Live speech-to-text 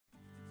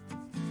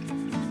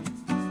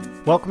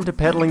Welcome to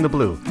Paddling the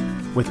Blue.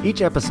 With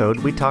each episode,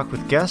 we talk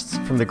with guests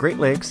from the Great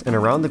Lakes and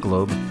around the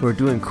globe who are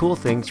doing cool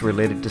things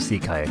related to sea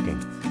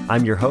kayaking.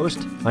 I'm your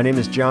host, my name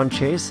is John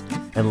Chase,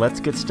 and let's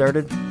get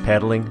started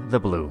paddling the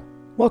blue.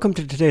 Welcome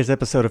to today's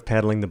episode of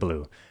Paddling the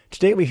Blue.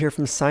 Today we hear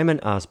from Simon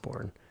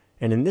Osborne,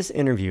 and in this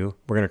interview,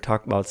 we're going to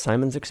talk about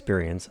Simon's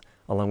experience,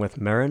 along with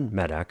Maren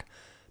Medak,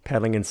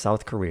 paddling in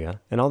South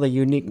Korea, and all the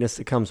uniqueness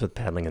that comes with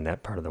paddling in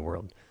that part of the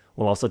world.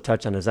 We'll also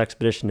touch on his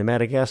expedition to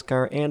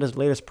Madagascar and his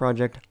latest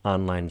project,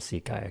 online sea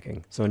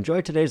kayaking. So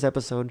enjoy today's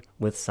episode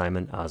with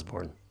Simon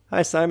Osborne.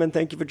 Hi Simon,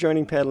 thank you for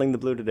joining Paddling the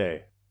Blue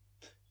today.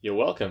 You're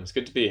welcome. It's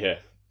good to be here.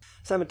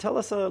 Simon, tell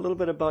us a little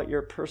bit about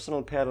your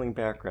personal paddling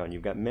background.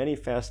 You've got many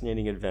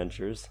fascinating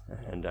adventures,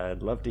 and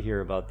I'd love to hear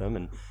about them,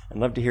 and I'd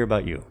love to hear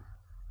about you.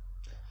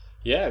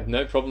 Yeah,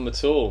 no problem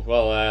at all.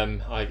 Well,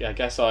 I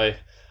guess I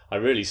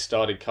really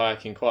started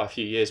kayaking quite a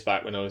few years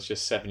back when I was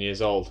just 7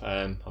 years old.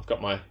 I've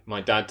got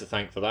my dad to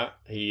thank for that.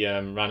 He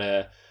ran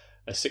a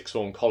sixth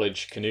form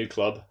college canoe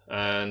club,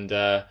 and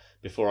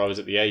before I was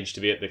at the age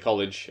to be at the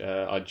college,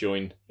 I'd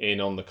join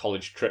in on the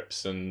college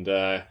trips and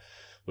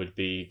would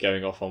be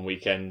going off on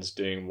weekends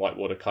doing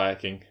whitewater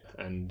kayaking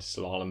and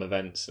slalom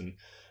events,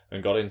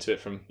 and got into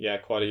it from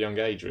quite a young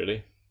age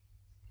really.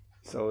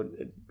 So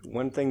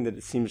one thing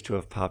that seems to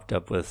have popped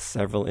up with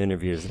several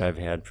interviews that I've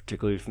had,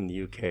 particularly from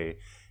the UK,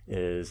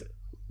 is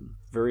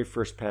very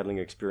first paddling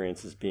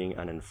experiences being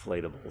on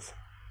inflatables.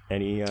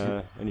 Any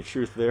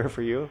truth there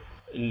for you?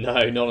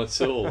 No, not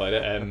at all.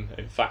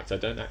 In fact, I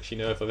don't actually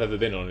know if I've ever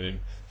been on an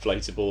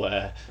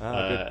inflatable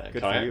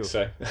good kayak.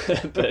 So,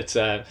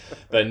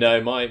 but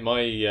no, my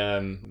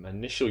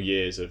initial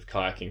years of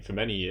kayaking for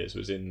many years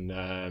was in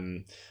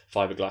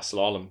fiberglass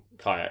slalom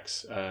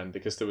kayaks,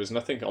 because there was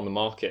nothing on the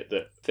market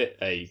that fit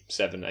a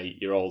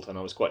 7-8 year old, and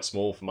I was quite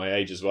small for my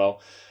age as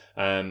well.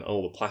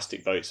 All the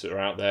plastic boats that were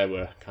out there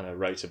were kind of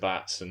rotor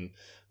bats, and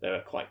they were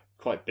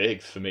quite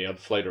big for me. I'd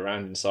float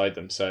around inside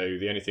them, so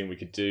the only thing we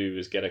could do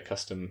was get a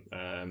custom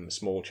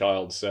small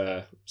child's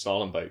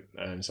slalom boat,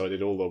 and so I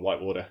did all the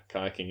whitewater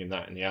kayaking in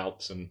the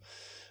Alps, and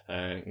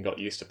got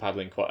used to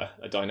paddling quite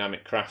a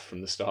dynamic craft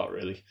from the start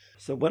really.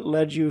 So what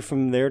led you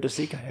from there to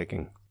sea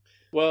kayaking?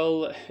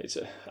 Well,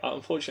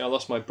 unfortunately I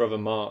lost my brother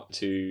Mark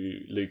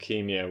to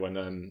leukemia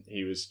when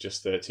he was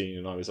just 13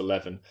 and I was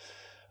 11.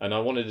 And I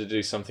wanted to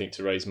do something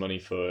to raise money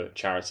for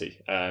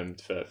charity,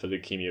 for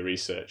leukemia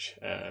research.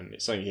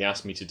 It's something he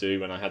asked me to do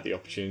when I had the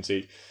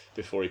opportunity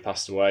before he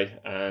passed away,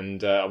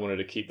 and I wanted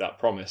to keep that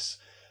promise.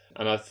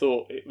 And I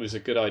thought it was a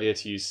good idea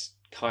to use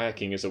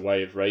kayaking as a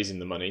way of raising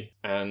the money.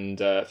 And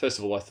first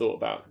of all, I thought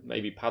about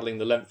maybe paddling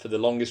the length of the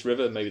longest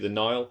river, maybe the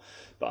Nile,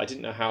 but I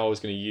didn't know how I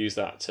was going to use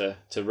that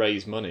to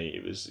raise money.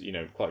 It was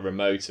quite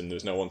remote, and there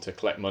was no one to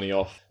collect money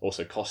off.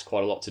 Also cost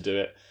quite a lot to do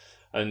it.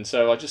 And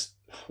so I just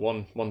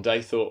one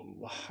day thought,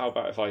 how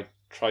about if I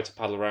try to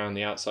paddle around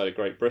the outside of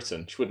Great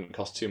Britain, which wouldn't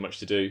cost too much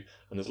to do,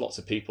 and there's lots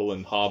of people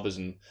and harbours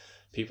and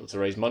people to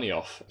raise money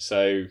off.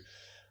 So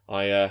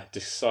I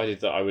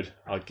decided that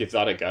I'd give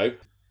that a go,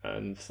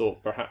 and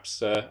thought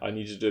perhaps I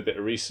needed to do a bit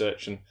of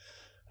research and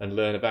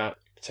learn about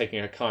taking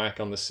a kayak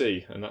on the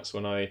sea. And that's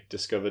when I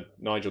discovered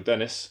Nigel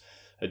Dennis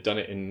had done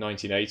it in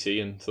 1980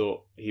 and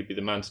thought he'd be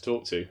the man to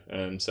talk to.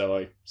 And so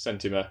I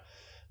sent him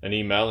an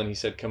email, and he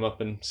said come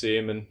up and see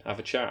him and have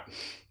a chat.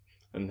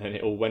 And then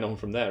it all went on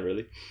from there,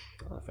 really.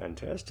 Oh,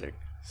 fantastic.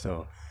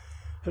 So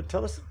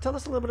tell us a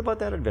little bit about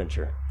that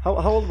adventure. How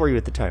old were you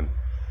at the time?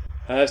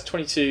 I was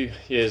 22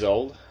 years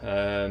old.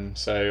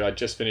 So I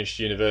just finished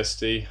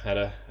university, had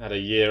a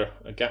year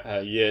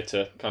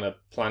to kind of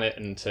plan it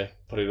and to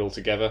put it all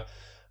together.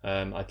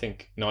 I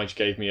think Nige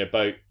gave me a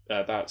boat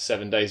about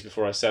 7 days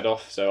before I set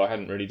off, so I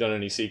hadn't really done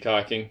any sea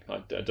kayaking.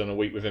 I'd done a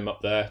week with him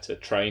up there to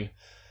train,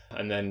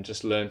 and then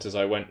just learnt as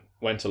I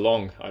went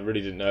along. I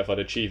really didn't know if I'd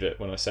achieve it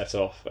when I set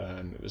off.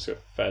 It was a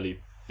fairly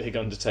big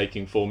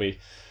undertaking for me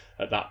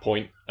at that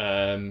point,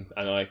 and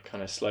I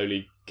kind of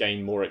slowly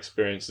gained more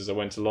experience as I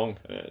went along.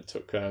 It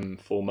took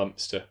 4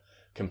 months to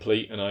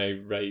complete, and I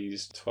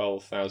raised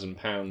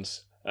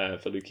 £12,000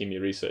 for leukemia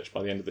research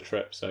by the end of the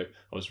trip, so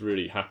I was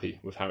really happy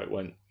with how it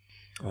went.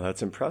 Well,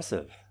 that's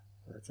impressive.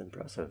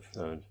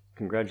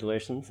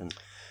 Congratulations, and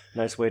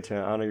nice way to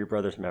honor your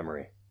brother's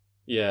memory.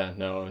 Yeah,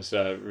 no, I was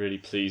really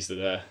pleased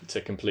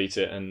to complete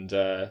it, and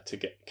to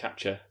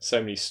capture so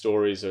many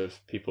stories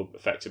of people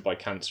affected by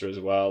cancer as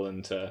well,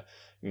 and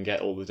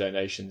get all the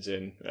donations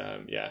in.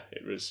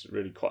 It was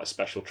really quite a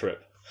special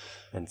trip.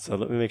 And so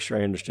let me make sure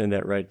I understand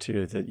that right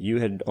too, that you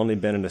had only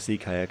been in a sea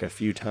kayak a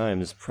few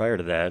times prior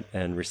to that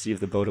and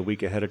received the boat a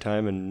week ahead of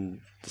time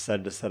and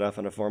decided to set off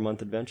on a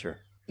 4-month adventure.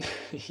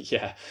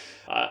 Yeah,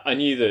 I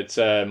knew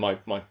that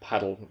my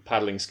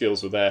paddling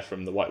skills were there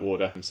from the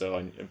whitewater,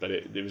 but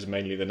it was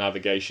mainly the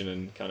navigation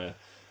and kind of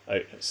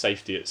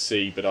safety at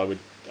sea. But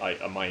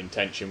my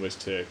intention was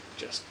to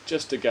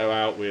just to go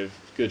out with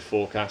good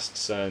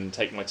forecasts and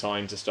take my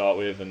time to start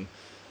with, and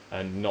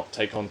not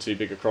take on too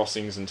big a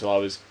crossings until I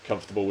was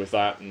comfortable with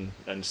that,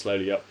 and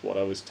slowly up what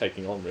I was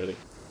taking on really.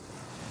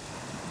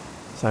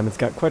 Simon's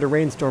got quite a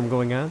rainstorm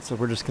going on, so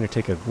we're just going to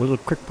take a little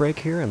quick break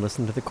here and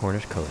listen to the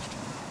Cornish coast.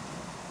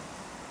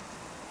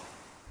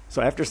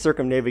 So after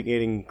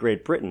circumnavigating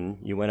Great Britain,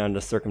 you went on to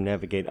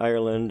circumnavigate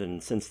Ireland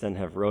and since then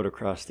have rowed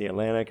across the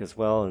Atlantic as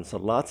well. And so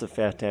lots of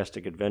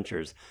fantastic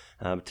adventures.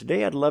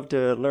 Today, I'd love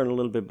to learn a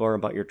little bit more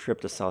about your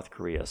trip to South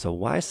Korea. So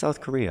why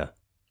South Korea?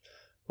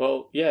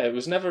 Well, yeah, it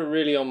was never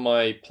really on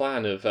my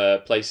plan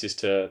of places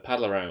to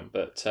paddle around,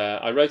 but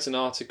I wrote an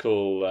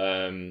article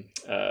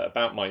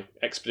about my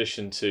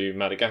expedition to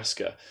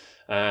Madagascar,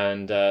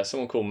 and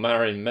someone called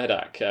Marin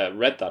Medak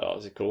read that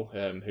article,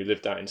 who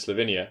lived out in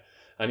Slovenia,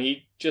 and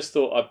he just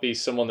thought I'd be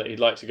someone that he'd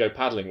like to go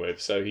paddling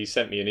with. So he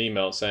sent me an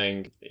email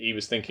saying he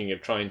was thinking of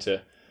trying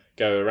to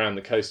go around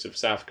the coast of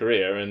South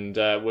Korea, and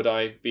would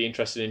I be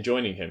interested in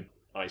joining him?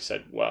 I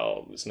said,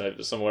 well, it's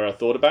never somewhere I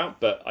thought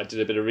about, but I did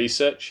a bit of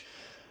research,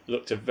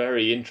 looked a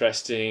very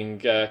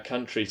interesting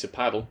country to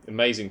paddle,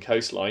 amazing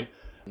coastline.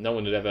 No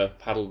one had ever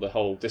paddled the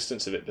whole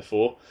distance of it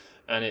before,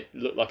 and it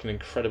looked like an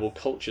incredible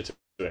culture to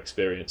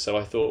experience. So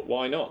I thought,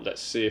 why not?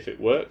 Let's see if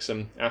it works,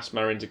 and asked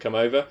Marin to come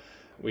over.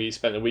 We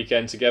spent the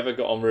weekend together,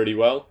 got on really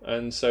well,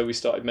 and so we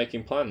started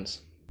making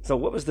plans. So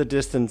what was the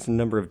distance and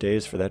number of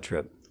days for that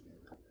trip?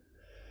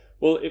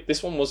 Well,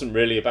 this one wasn't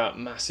really about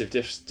massive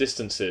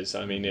distances.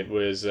 I mean, it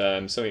was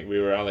something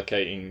we were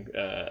allocating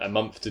a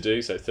month to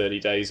do, so 30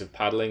 days of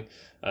paddling.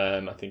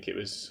 I think it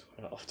was,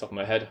 off the top of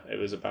my head, it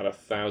was about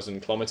 1,000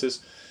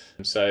 kilometres.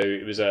 So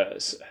it was a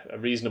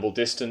reasonable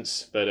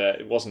distance, but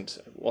it wasn't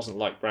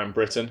like Grand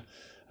Britain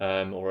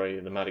or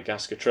the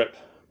Madagascar trip.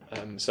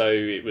 So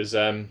it was,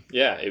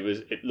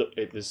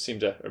 it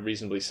seemed a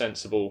reasonably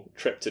sensible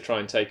trip to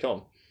try and take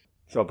on.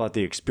 So about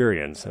the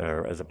experience,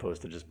 as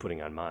opposed to just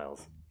putting on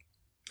miles.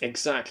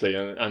 Exactly,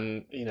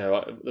 and you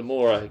know, the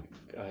more I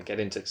get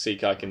into sea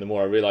kayaking, the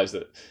more I realise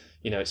that,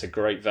 you know, it's a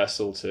great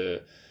vessel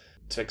to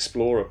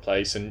explore a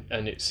place, and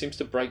it seems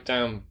to break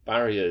down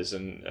barriers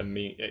and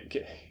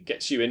it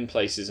gets you in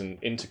places and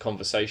into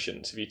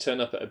conversations. If you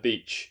turn up at a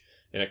beach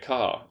in a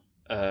car,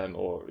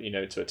 or you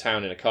know, to a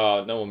town in a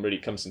car, no one really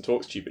comes and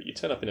talks to you, but you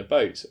turn up in a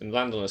boat and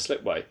land on a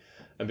slipway,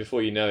 and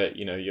before you know it,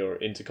 you know, you're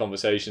into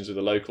conversations with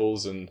the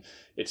locals, and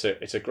it's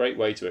a great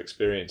way to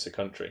experience a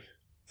country.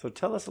 So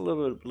tell us a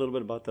little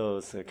bit about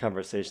those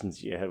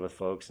conversations you had with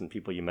folks and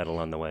people you met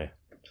along the way.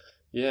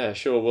 Yeah,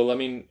 sure. Well, I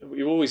mean,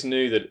 we always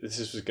knew that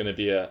this was going to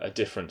be a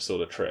different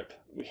sort of trip.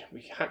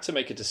 We had to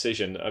make a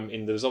decision. I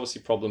mean, there was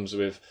obviously problems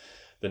with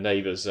the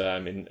neighbours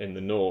in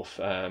the north,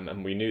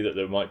 and we knew that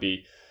there might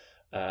be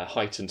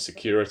heightened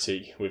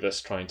security with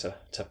us trying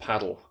to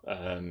paddle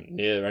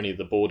near any of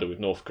the border with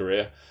North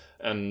Korea.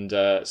 And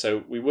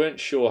so we weren't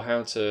sure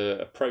how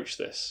to approach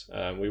this.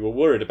 We were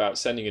worried about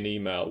sending an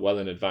email well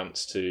in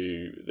advance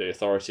to the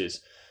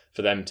authorities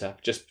for them to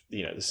just,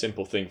 you know, the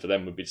simple thing for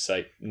them would be to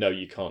say, no,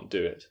 you can't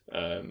do it.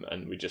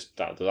 And we just,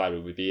 that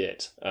would be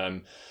it.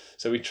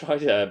 So we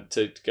tried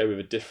to go with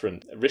a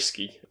different,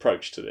 risky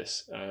approach to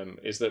this,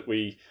 is that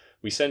we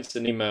sent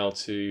an email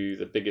to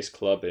the biggest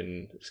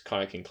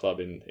kayaking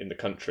club in the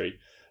country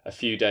a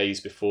few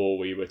days before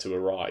we were to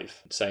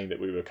arrive, saying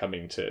that we were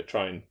coming to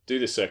try and do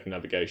the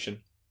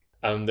circumnavigation,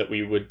 and that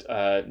we would,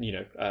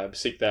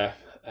 seek their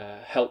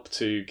help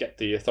to get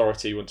the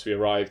authority once we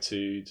arrived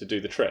to do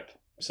the trip.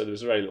 So there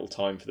was very little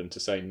time for them to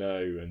say no,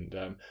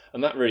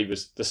 and that really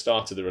was the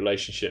start of the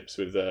relationships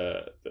with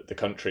the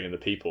country and the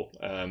people.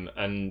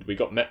 And we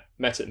got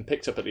met and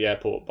picked up at the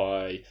airport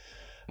by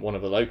one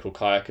of the local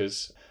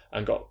kayakers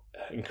and got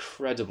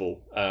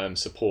incredible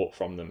support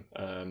from them.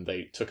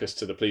 They took us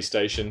to the police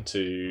station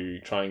to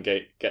try and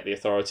get the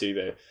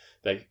authority.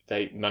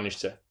 They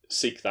managed to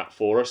seek that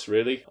for us,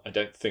 really. I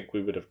don't think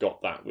we would have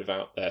got that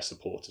without their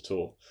support at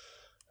all.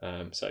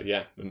 So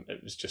yeah,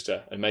 it was just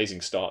an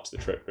amazing start to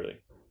the trip, really.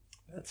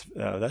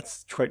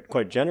 That's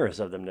quite generous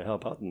of them to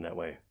help out in that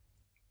way.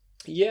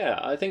 Yeah,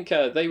 I think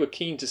they were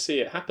keen to see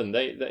it happen.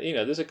 They you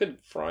know, there's a good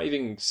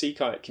thriving sea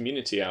kayak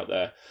community out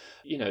there.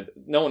 You know,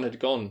 no one had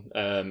gone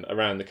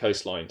around the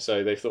coastline,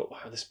 so they thought,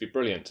 wow, this would be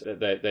brilliant.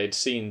 They'd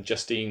seen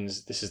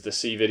Justine's "This Is the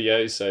Sea"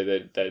 video, so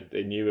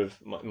they knew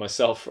of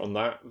myself on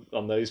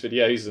those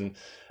videos, and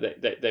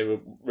they were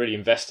really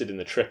invested in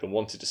the trip and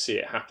wanted to see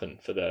it happen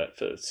for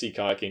sea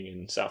kayaking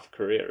in South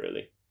Korea,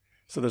 really.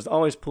 So there's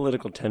always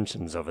political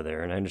tensions over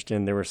there, and I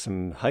understand there was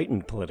some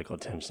heightened political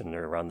tension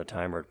there around the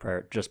time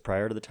or just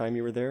prior to the time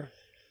you were there?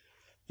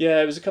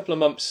 Yeah, it was a couple of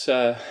months,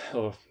 or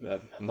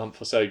a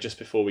month or so just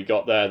before we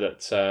got there,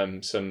 that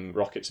some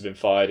rockets had been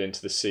fired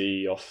into the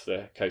sea off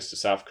the coast of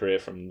South Korea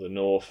from the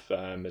north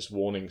as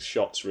warning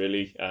shots,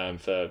 really,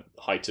 for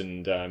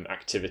heightened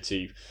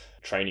activity,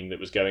 training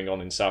that was going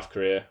on in South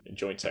Korea, in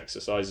joint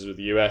exercises with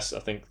the US, I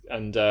think.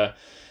 And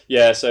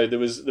so there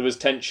was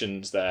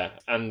tensions there.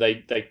 And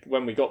they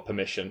when we got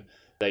permission,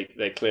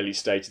 they clearly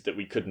stated that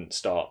we couldn't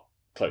start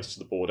close to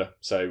the border.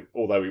 So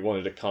although we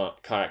wanted to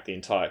kayak the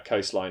entire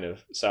coastline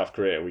of South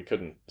Korea, we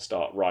couldn't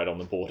start right on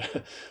the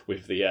border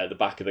with the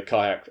back of the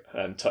kayak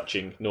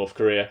touching North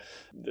Korea.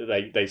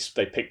 They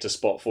picked a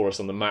spot for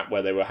us on the map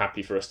where they were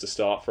happy for us to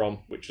start from,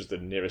 which was the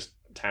nearest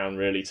town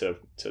really to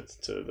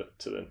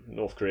the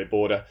North Korea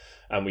border,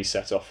 and we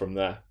set off from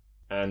there.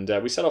 And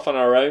we set off on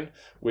our own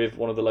with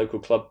one of the local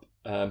club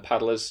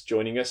paddlers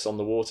joining us on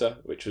the water,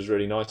 which was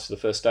really nice for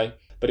the first day.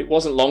 But it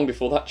wasn't long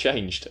before that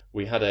changed.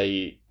 We had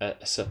a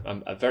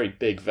very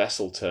big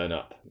vessel turn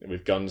up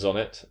with guns on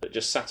it that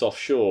just sat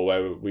offshore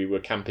where we were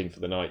camping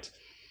for the night.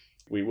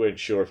 We weren't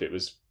sure if it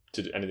was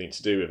anything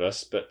to do with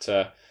us, but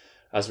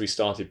as we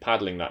started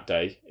paddling that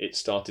day, it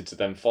started to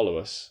then follow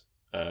us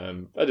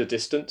at a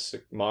distance,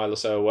 a mile or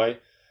so away.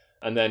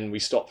 And then we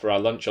stopped for our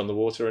lunch on the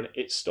water and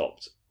it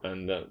stopped.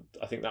 And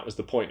I think that was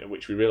the point at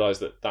which we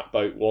realised that that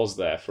boat was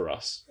there for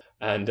us.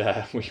 And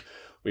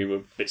we were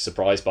a bit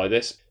surprised by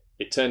this.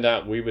 It turned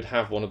out we would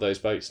have one of those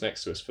boats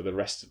next to us for the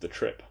rest of the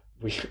trip.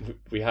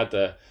 We had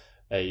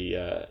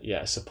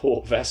a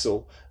support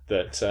vessel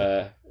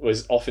that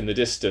was off in the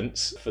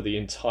distance for the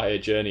entire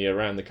journey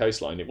around the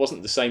coastline. It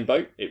wasn't the same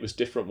boat, it was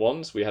different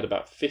ones. We had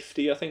about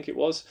 50, I think it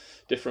was,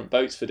 different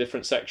boats for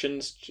different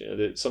sections.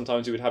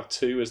 Sometimes we would have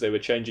two as they were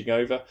changing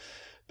over.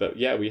 But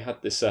yeah, we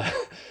had this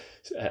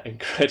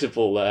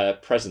incredible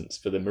presence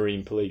for the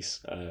Marine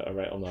Police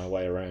on our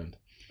way around.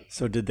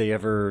 So did they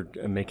ever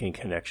make any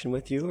connection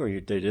with you, or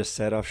they just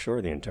sat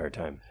offshore the entire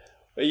time?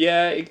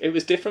 Yeah, it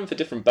was different for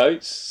different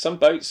boats. Some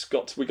boats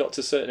we got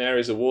to certain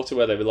areas of water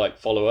where they would like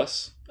follow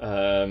us,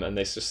 and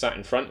they just sat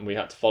in front and we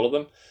had to follow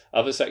them.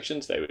 Other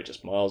sections they were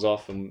just miles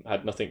off and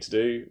had nothing to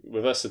do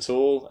with us at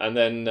all. And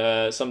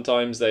then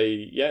sometimes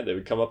they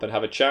would come up and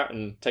have a chat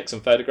and take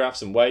some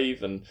photographs and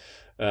wave and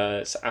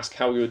ask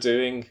how we were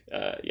doing.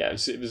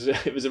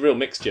 It was a real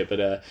mixture, but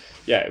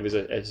it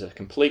was a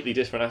completely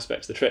different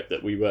aspect of the trip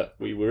that we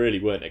really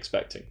weren't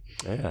expecting.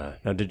 Yeah.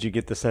 Now, did you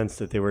get the sense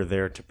that they were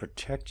there to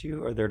protect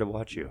you or there to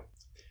watch you?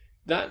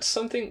 That's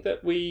something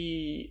that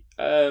we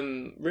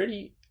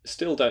really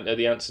still don't know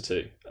the answer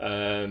to.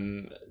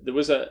 There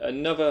was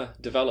another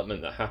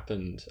development that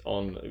happened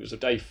it was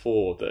day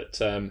 4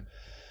 that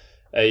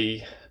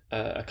a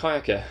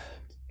kayaker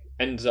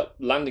ended up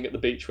landing at the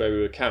beach where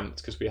we were camped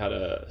because we had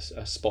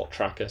a spot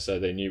tracker, so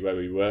they knew where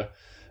we were.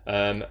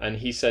 And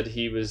he said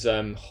he was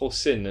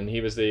Hosin, and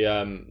he was the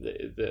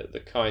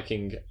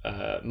kayaking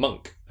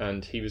monk,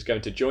 and he was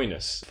going to join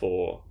us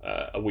for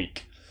a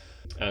week.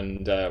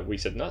 And we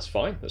said, that's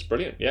fine, that's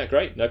brilliant, yeah,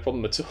 great, no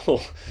problem at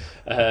all.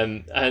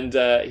 And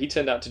he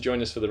turned out to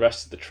join us for the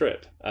rest of the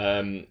trip.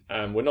 And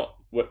we're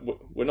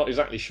not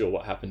exactly sure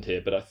what happened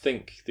here, but I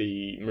think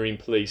the Marine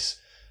Police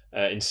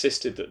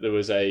insisted that there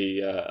was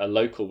a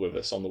local with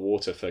us on the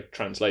water for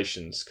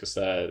translations, because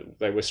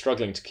they were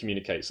struggling to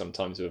communicate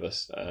sometimes with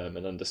us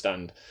and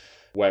understand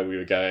where we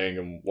were going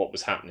and what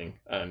was happening.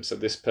 So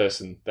this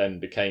person then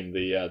became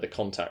the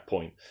contact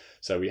point.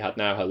 So we had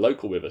now a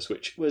local with us,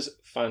 which was a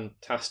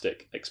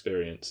fantastic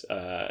experience.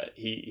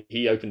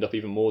 He opened up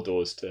even more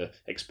doors to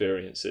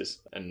experiences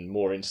and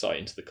more insight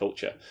into the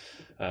culture,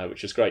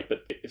 which was great.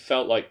 But it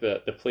felt like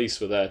the police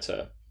were there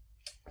to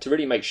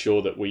really make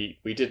sure that we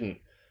didn't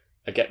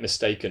get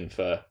mistaken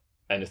for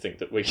anything,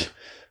 that we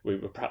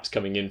were perhaps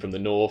coming in from the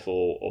north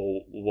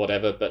or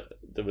whatever, but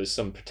there was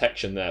some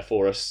protection there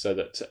for us, so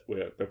that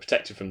we're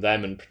protected from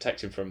them and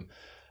protected from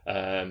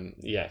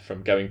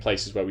going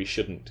places where we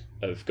shouldn't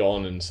have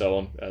gone and so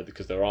on,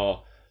 because there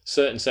are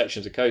certain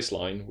sections of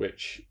coastline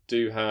which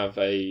do have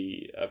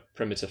a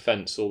perimeter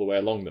fence all the way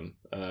along them,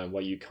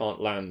 where you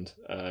can't land.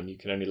 You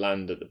can only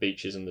land at the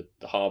beaches and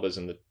the harbours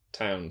and the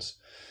towns.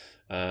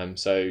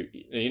 So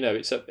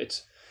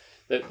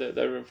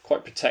they're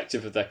quite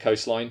protective of their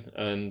coastline,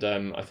 and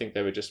I think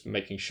they were just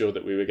making sure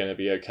that we were going to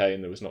be okay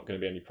and there was not going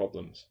to be any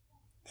problems.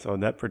 So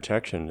that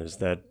protection, is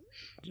that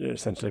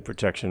essentially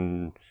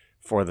protection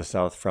for the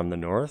south from the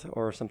north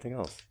or something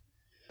else?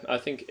 I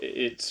think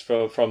it's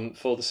for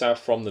the south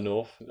from the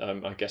north.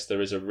 I guess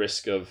there is a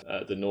risk of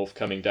the north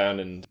coming down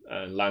and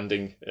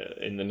landing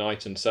in the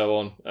night and so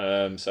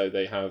on. So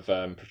they have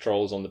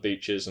patrols on the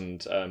beaches,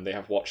 and they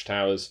have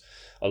watchtowers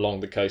along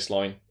the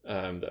coastline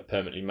that are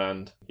permanently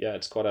manned. Yeah,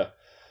 it's quite a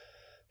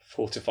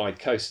fortified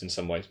coast in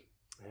some ways.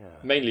 Yeah.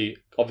 Mainly,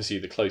 obviously,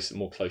 the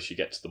more close you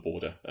get to the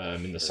border.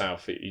 In the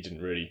south, you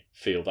didn't really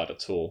feel that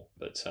at all.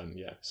 But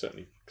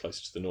certainly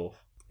closer to the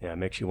north. Yeah, it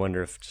makes you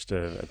wonder if just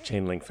a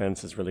chain link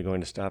fence is really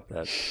going to stop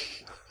that.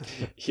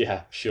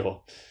 Yeah,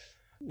 sure.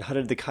 How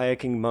did the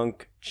kayaking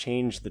monk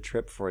change the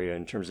trip for you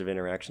in terms of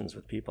interactions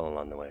with people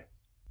along the way?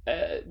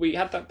 We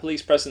had that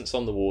police presence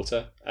on the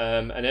water,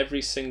 and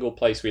every single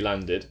place we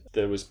landed,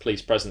 there was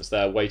police presence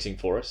there waiting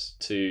for us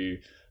to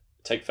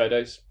take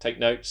photos, take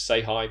notes,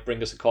 say hi,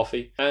 bring us a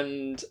coffee,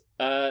 and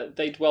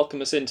they'd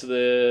welcome us into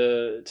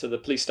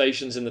the police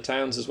stations in the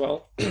towns as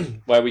well,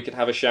 where we could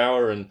have a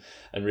shower and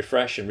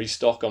refresh and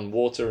restock on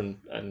water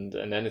and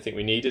anything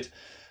we needed.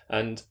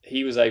 And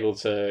he was able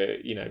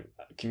to,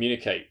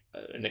 communicate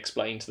and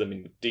explain to them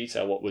in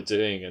detail what we're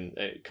doing, and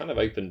it kind of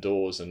opened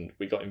doors. And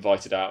we got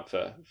invited out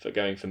for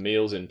going for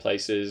meals in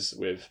places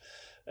with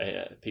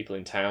people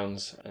in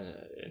towns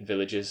in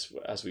villages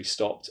as we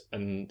stopped,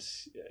 and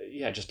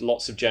just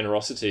lots of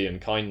generosity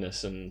and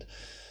kindness and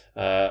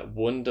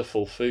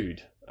wonderful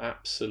food,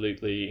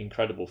 absolutely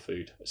incredible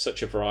food,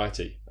 such a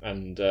variety.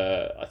 And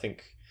I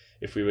think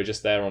if we were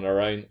just there on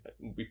our own,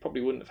 we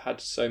probably wouldn't have had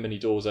so many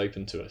doors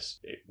open to us.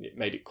 It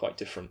made it quite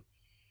different.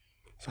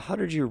 So how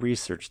did you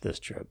research this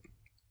trip?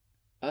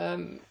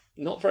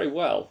 Not very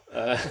well.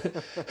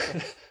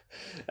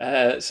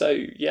 So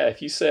yeah,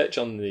 if you search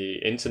on the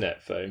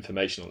internet for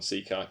information on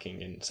sea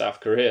kayaking in South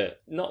Korea,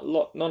 not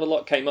a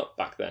lot came up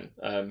back then.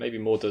 Maybe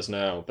more does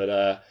now,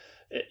 but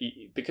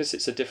because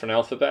it's a different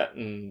alphabet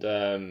and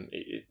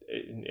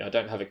I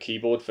don't have a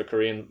keyboard for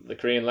the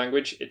Korean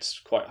language, it's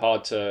quite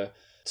hard to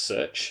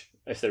search.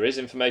 If there is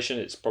information,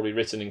 it's probably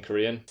written in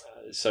Korean,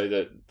 so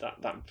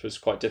that was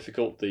quite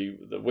difficult.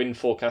 The wind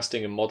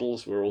forecasting and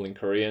models were all in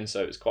Korean,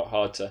 so it was quite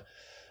hard to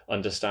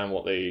understand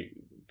what the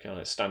kind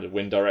of standard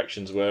wind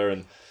directions were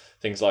and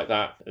things like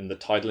that. And the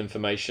tidal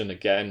information,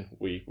 again,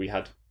 we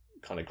had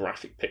kind of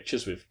graphic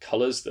pictures with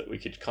colours that we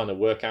could kind of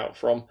work out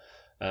from.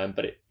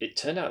 But it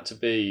turned out to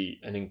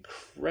be an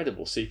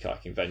incredible sea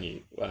kayaking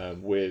venue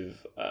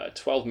with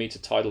 12-metre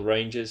tidal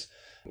ranges.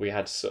 We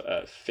had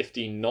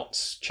 15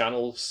 knots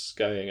channels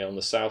going on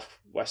the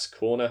southwest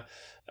corner,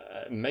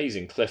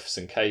 amazing cliffs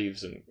and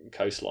caves and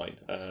coastline,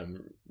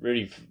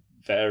 really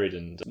varied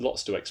and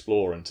lots to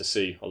explore and to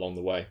see along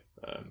the way,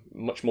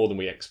 much more than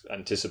we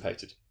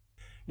anticipated.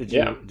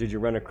 Did you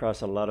run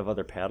across a lot of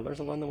other paddlers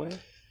along the way?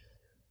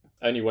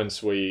 Only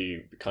once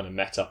we kind of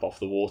met up off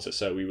the water,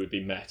 so we would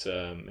be met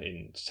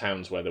in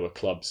towns where there were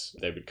clubs.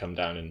 They would come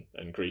down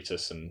and greet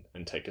us and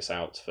take us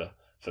out for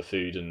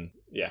food, and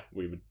yeah,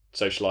 we would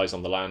socialise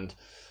on the land.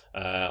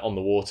 On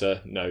the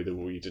water, no,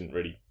 we didn't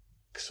really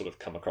sort of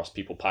come across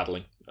people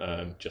paddling,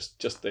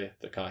 just the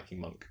kayaking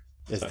monk.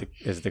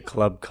 Is the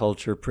club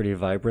culture pretty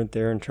vibrant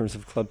there in terms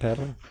of club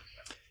paddling?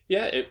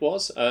 Yeah, it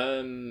was.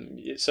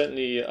 It's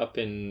certainly up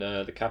in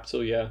the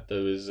capital. Yeah,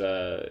 there was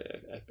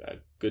a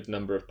good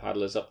number of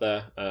paddlers up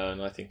there,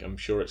 and I'm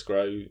sure it's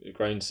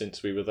grown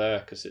since we were there,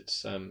 because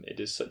it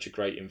is such a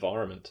great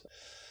environment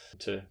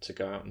to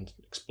go out and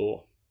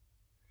explore.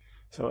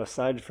 So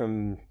aside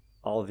from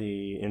all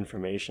the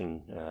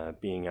information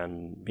being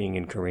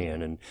in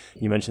Korean, and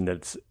you mentioned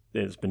that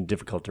it's been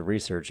difficult to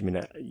research. I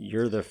mean,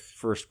 you're the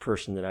first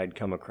person that I'd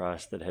come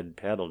across that had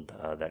paddled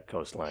that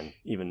coastline,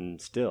 even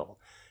still.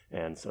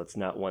 And so it's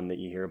not one that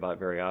you hear about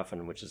very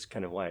often, which is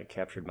kind of why it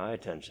captured my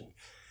attention.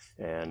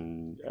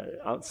 And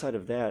outside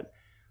of that,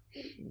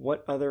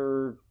 what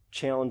other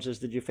challenges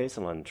did you face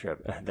along the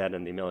trip? That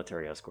and the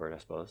military escort, I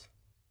suppose.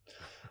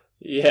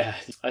 Yeah,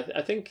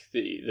 I think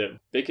the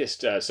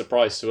biggest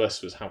surprise to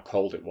us was how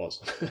cold it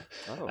was.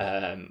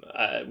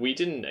 Oh. We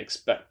didn't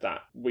expect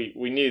that. We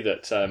knew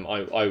that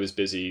I was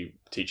busy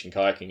teaching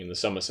kayaking in the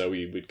summer, so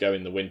we would go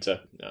in the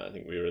winter. I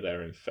think we were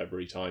there in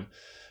February time.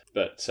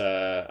 But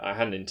I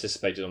hadn't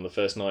anticipated on the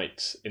first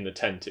night in the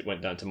tent, it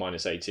went down to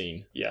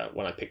 -18. Yeah,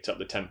 when I picked up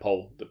the tent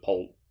pole, the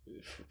pole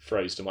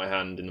froze to my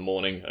hand in the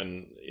morning,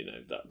 and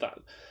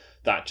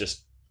that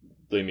just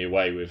blew me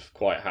away with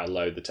quite how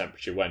low the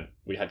temperature went.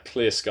 We had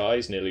clear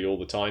skies nearly all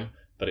the time,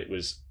 but it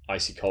was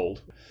icy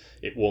cold.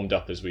 It warmed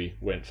up as we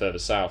went further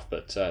south,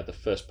 but the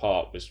first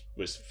part was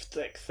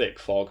thick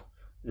fog,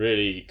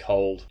 really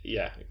cold.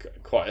 Yeah,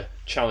 quite a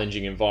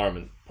challenging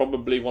environment.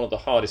 Probably one of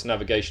the hardest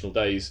navigational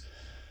days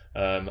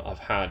I've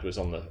had was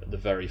on the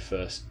very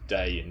first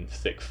day in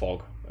thick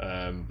fog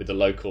with the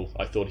local.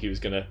 I thought he was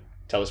going to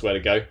tell us where to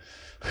go,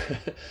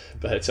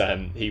 but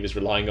he was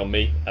relying on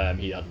me.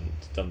 He hadn't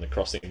done the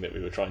crossing that we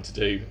were trying to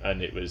do,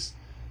 and it was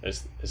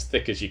as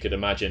thick as you could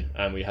imagine,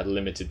 and we had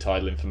limited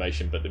tidal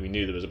information, but we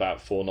knew there was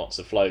about 4 knots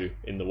of flow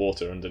in the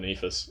water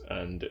underneath us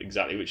and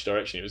exactly which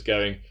direction it was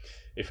going.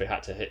 If we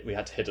had to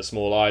hit a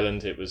small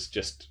island, it was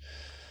just...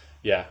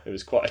 Yeah, it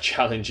was quite a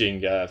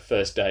challenging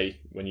first day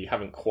when you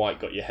haven't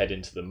quite got your head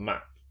into the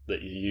map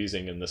that you're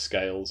using and the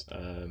scales.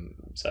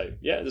 So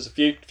yeah, there's a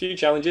few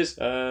challenges.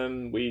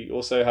 We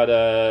also had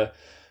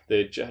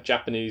the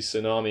Japanese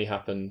tsunami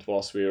happened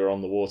whilst we were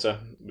on the water,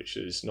 which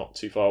is not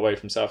too far away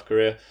from South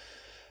Korea.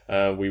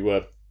 We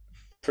were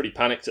pretty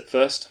panicked at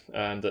first,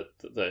 and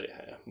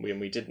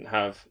we didn't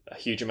have a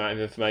huge amount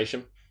of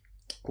information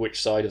which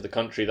side of the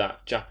country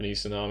that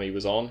Japanese tsunami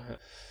was on.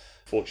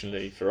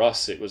 Fortunately for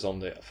us, it was on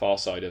the far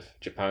side of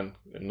Japan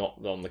and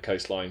not on the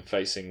coastline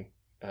facing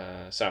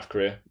South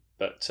Korea.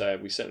 But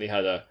we certainly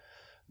had a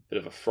bit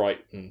of a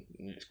fright, and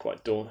it's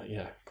quite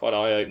quite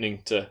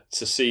eye-opening to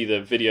see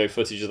the video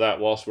footage of that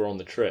whilst we're on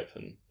the trip,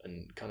 and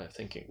kind of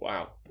thinking,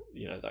 wow,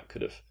 that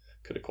could have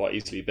quite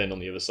easily been on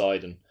the other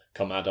side and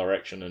come our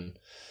direction, and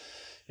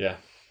yeah,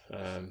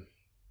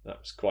 that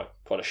was quite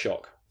a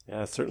shock.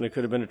 Yeah, it certainly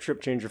could have been a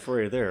trip changer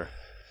for you there.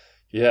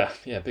 Yeah,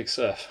 big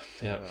surf.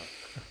 Yeah.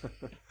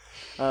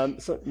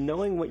 So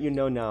knowing what you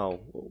know now,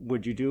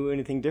 would you do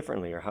anything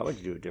differently, or how would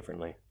you do it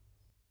differently?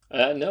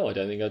 No, I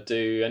don't think I'd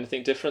do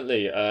anything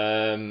differently.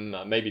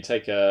 Maybe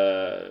take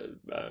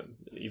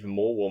even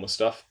more warmer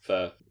stuff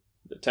for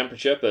the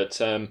temperature, but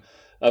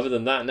other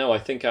than that, no, I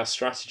think our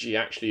strategy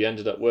actually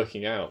ended up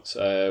working out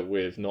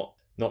with not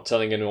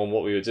telling anyone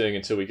what we were doing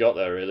until we got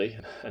there, really,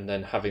 and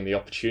then having the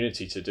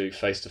opportunity to do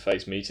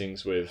face-to-face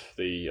meetings with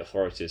the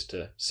authorities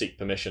to seek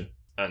permission,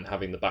 and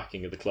having the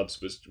backing of the clubs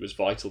was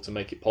vital to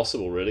make it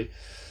possible, really.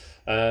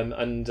 We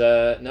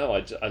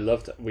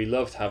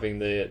loved having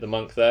the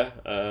monk there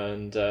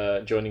and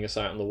joining us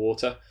out on the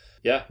water.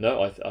 Yeah,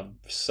 no, I'm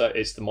so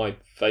it's my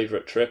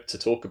favorite trip to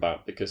talk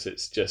about because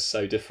it's just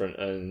so different,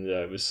 and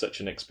it was such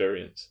an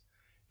experience.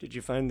 Did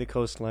you find the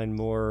coastline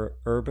more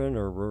urban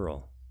or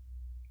rural?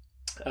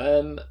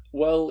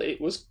 Well, it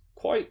was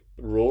quite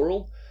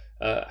rural.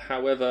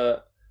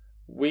 However,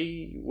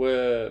 we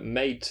were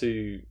made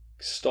to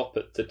stop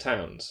at the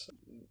towns.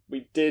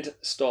 We did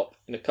stop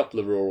in a couple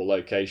of rural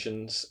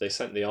locations. They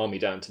sent the army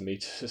down to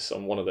meet us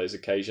on one of those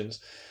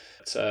occasions.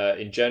 But,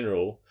 in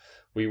general,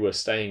 we were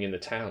staying in the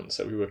town,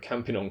 so we were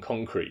camping on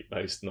concrete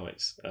most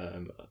nights.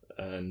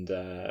 And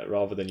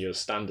rather than your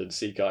standard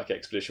sea kayak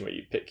expedition where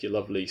you pick your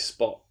lovely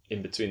spot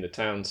in between the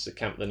towns to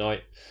camp the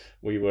night,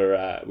 we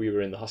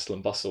were in the hustle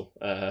and bustle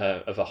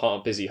of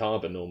a busy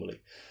harbour normally,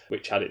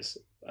 which had its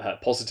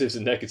positives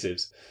and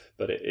negatives,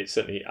 but it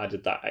certainly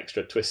added that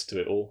extra twist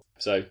to it all.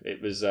 So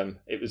it was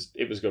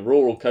a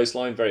rural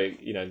coastline, very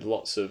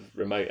lots of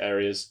remote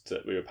areas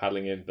that we were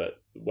paddling in,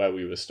 but where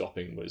we were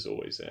stopping was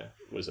always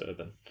was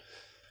urban.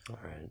 All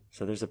right.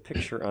 So there's a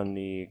picture on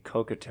the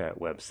Kokatat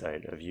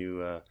website of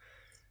you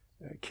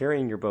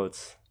carrying your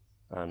boats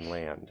on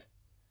land.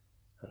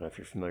 I don't know if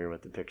you're familiar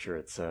with the picture.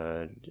 It's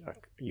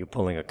you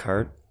pulling a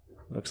cart,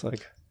 looks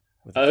like.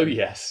 Oh,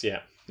 yes.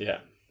 Yeah.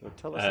 Well,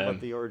 tell us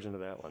about the origin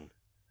of that one.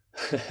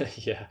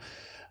 Yeah.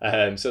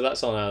 So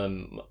that's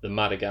on the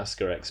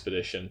Madagascar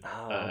expedition.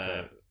 Oh,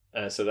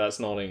 okay. So that's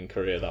not in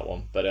Korea, that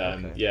one. But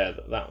Okay. yeah,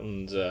 that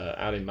one's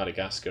out in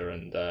Madagascar,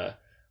 and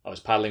I was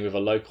paddling with a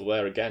local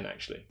there again,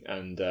 actually.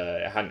 And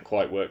it hadn't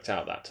quite worked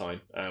out that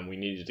time, and we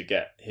needed to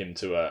get him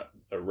to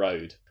a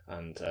road.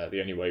 And the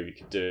only way we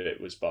could do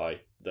it was by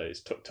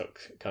those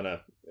tuk-tuk kind of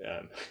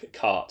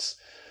carts.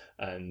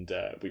 And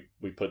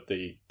we put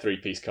the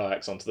 3-piece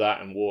kayaks onto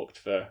that and walked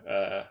for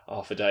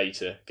half a day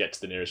to get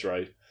to the nearest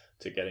road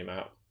to get him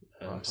out.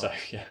 So,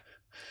 yeah.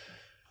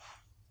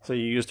 So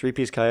you used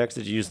 3-piece kayaks.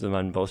 Did you use them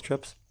on both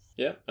trips?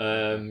 Yeah,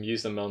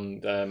 use them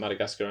on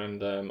Madagascar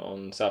and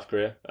on South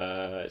Korea.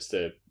 It's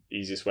the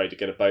easiest way to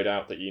get a boat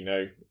out that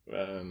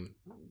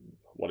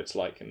what it's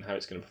like and how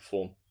it's going to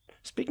perform.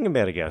 Speaking of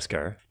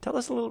Madagascar, tell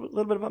us a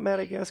little bit about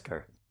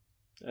Madagascar.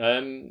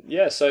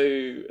 Yeah, so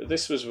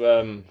this was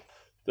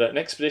an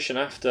expedition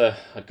after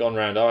I'd gone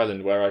around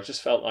Ireland where I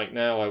just felt like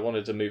now I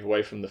wanted to move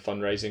away from the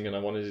fundraising and I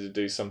wanted to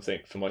do something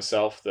for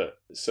myself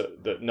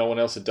that no one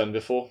else had done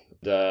before.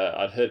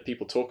 I'd heard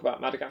people talk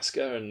about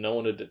Madagascar and no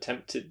one had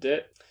attempted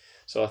it.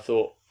 So I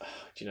thought,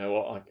 do you know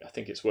what, I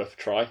think it's worth a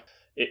try.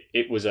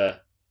 It was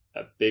a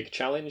big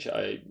challenge.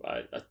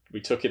 We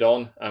took it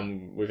on,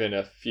 and within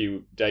a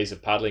few days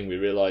of paddling we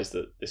realised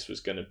that this was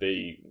going to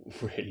be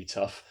really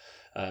tough.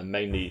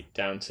 Mainly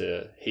down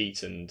to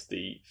heat and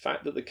the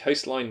fact that the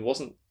coastline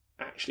wasn't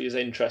actually as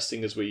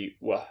interesting as we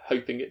were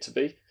hoping it to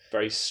be.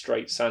 Very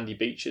straight sandy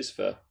beaches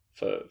for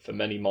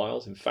many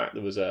miles. In fact,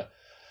 there was a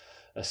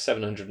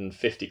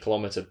 750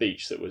 kilometre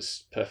beach that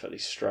was perfectly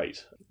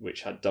straight,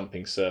 which had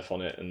dumping surf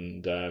on it,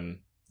 and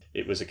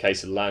it was a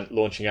case of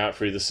launching out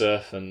through the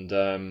surf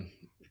and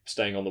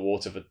staying on the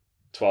water for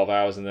 12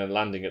 hours and then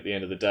landing at the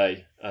end of the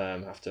day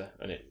and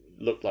it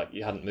looked like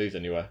you hadn't moved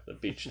anywhere. The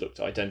beach looked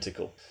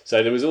identical.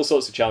 So there was all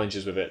sorts of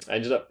challenges with it. I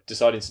ended up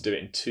deciding to do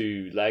it in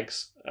 2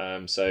 legs.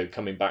 So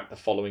coming back the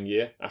following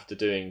year after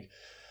doing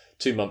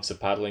 2 months of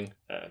paddling,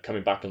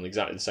 coming back on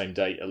exactly the same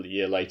date a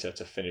year later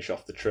to finish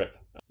off the trip.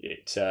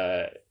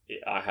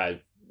 I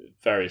had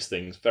various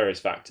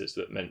factors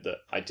that meant that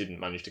I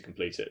didn't manage to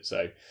complete it.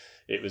 So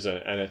it was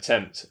an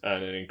attempt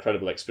and an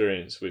incredible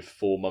experience with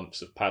 4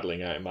 months of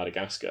paddling out in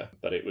Madagascar,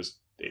 but it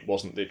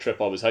wasn't the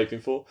trip I was hoping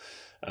for.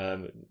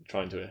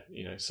 Trying to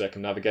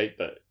circumnavigate,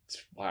 but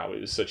wow, it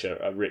was such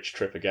a rich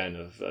trip again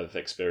of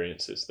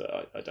experiences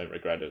that I don't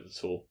regret it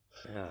at all.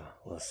 Yeah,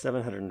 well,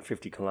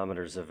 750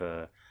 kilometers of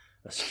a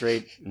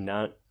straight,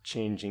 not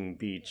changing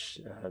beach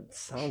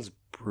sounds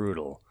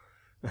brutal.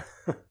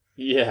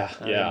 Yeah,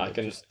 I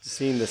can just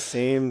seeing the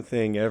same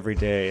thing every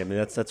day. I mean,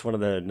 that's one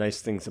of the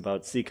nice things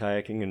about sea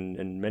kayaking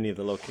and many of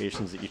the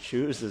locations that you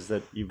choose is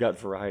that you've got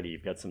variety.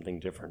 You've got something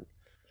different.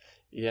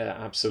 Yeah,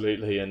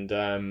 absolutely, and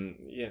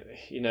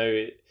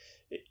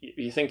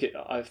you think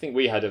I think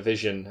we had a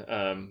vision,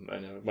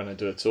 and when I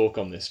do a talk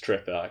on this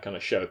trip, I kind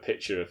of show a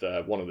picture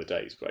of one of the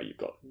days where you've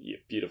got your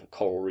beautiful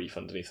coral reef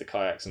underneath the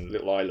kayaks and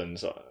little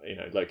islands,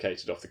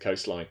 located off the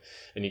coastline,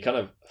 and you kind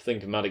of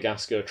think of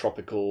Madagascar,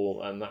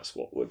 tropical, and that's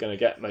what we're going to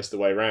get most of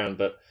the way around.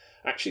 But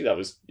actually, that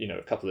was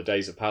a couple of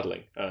days of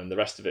paddling, and the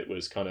rest of it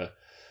was kind of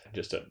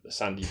just a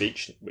sandy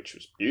beach, which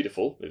was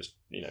beautiful. It was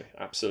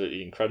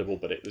absolutely incredible,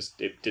 but it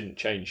didn't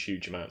change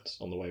huge amounts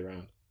on the way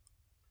around.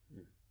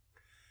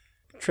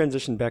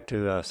 Transition back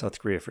to South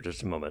Korea for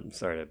just a moment. I'm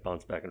sorry to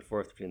bounce back and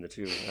forth between the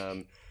two.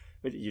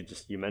 But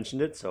you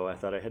mentioned it, so I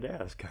thought I had to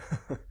ask.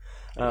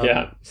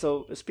 Yeah.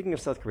 So speaking of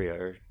South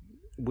Korea,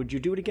 would you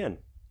do it again?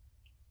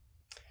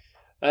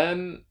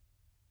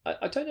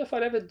 I don't know if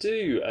I'd ever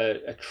do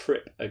a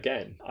trip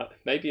again.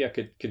 Maybe I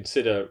could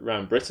consider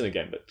around Britain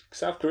again, but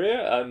South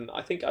Korea,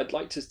 I think I'd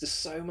like to. There's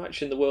so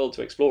much in the world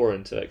to explore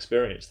and to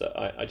experience that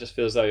I just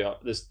feel as though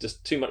there's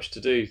just too much to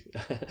do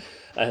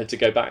to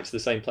go back to the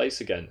same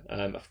place again.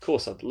 Of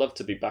course, I'd love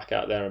to be back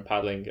out there and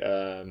paddling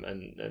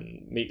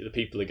and meet the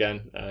people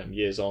again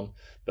years on,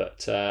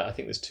 but I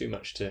think there's too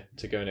much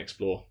to go and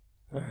explore.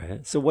 All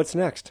right. So what's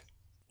next?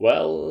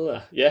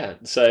 Well, yeah.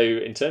 So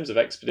in terms of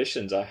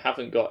expeditions, I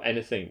haven't got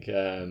anything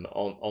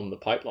on the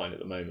pipeline at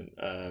the moment.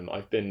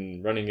 I've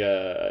been running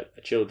a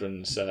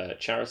children's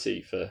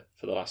charity for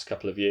the last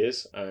couple of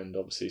years, and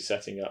obviously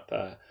setting up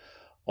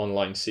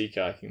online sea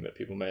kayaking that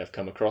people may have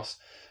come across,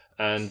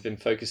 and been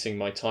focusing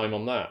my time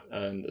on that,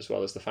 and as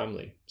well as the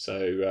family.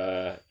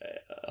 So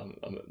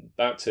I'm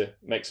about to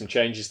make some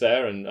changes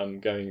there, and I'm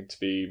going to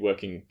be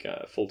working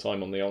full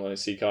time on the online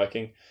sea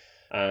kayaking.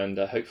 And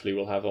hopefully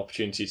we'll have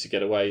opportunity to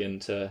get away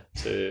and to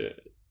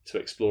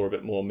explore a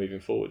bit more moving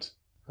forward.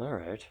 All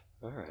right.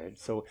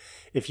 So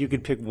if you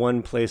could pick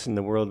one place in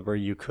the world where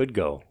you could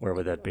go, where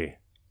would that be?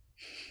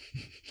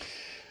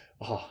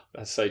 Oh,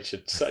 that's such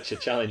a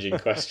challenging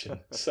question.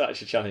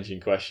 Such a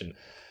challenging question.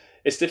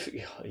 It's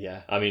difficult.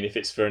 Yeah, I mean, if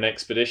it's for an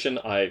expedition,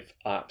 I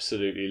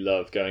absolutely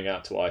love going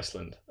out to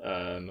Iceland.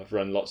 I've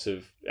run lots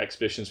of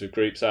expeditions with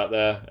groups out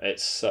there.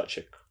 It's such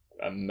a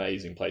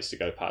amazing place to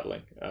go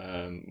paddling.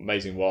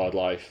 Amazing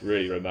wildlife,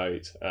 really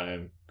remote,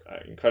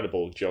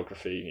 incredible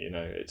geography.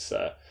 It's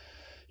a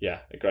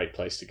great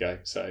place to go.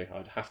 So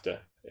I'd have to,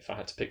 if I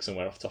had to pick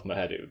somewhere off the top of my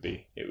head, it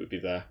would be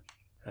there.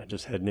 I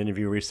just had an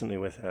interview recently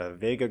with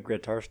Vega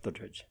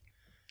Gretarsdóttir.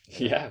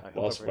 Yeah,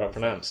 well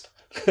pronounced.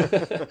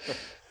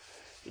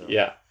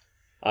 Yeah,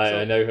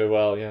 I know her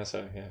well. Yeah,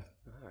 so yeah.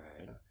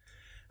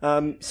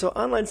 So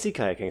online sea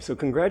kayaking. So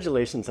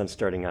congratulations on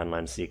starting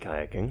online sea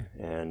kayaking,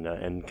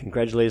 and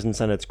congratulations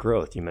on its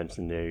growth. You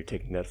mentioned that you're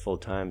taking that full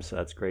time, so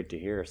that's great to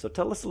hear. So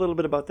tell us a little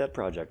bit about that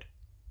project.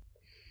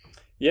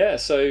 Yeah,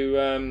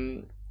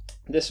 so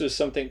this was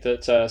something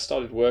that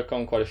started work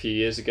on quite a few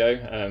years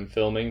ago,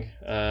 filming,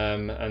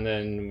 and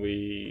then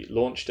we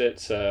launched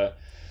it.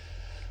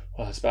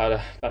 It's about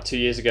 2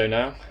 years ago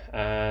now,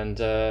 and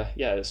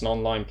it's an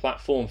online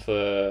platform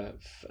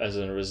as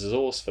a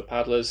resource for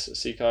paddlers,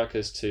 sea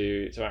kayakers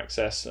to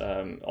access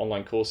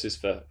online courses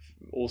for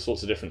all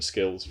sorts of different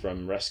skills,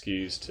 from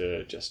rescues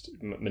to just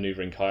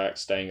manoeuvring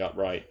kayaks, staying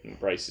upright, and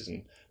braces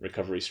and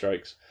recovery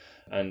strokes.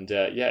 And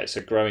it's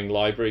a growing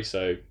library,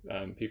 so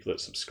people that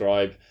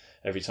subscribe,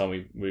 every time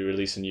we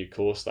release a new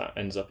course, that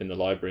ends up in the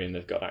library and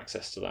they've got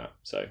access to that.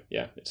 So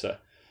yeah, it's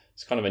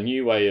kind of a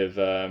new way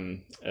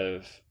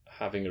of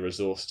having a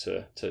resource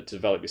to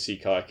develop your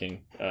sea kayaking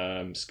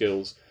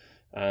skills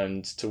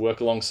and to work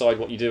alongside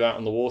what you do out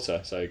on the water.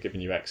 So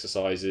giving you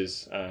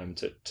exercises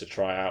to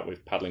try out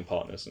with paddling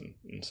partners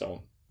and so on.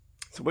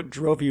 So what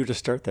drove you to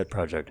start that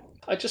project?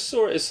 I just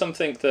saw it as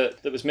something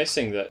that was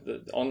missing,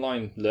 that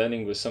online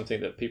learning was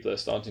something that people are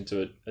starting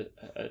to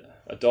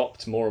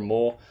adopt more and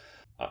more.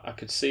 I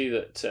could see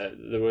that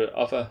there were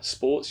other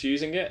sports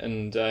using it,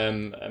 and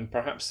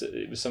perhaps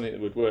it was something that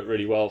would work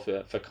really well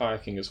for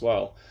kayaking as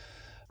well.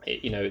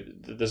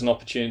 There's an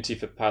opportunity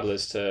for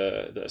paddlers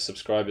that are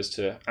subscribers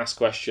to ask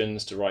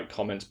questions, to write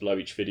comments below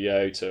each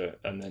video,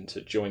 and then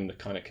to join the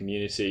kind of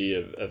community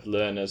of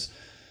learners,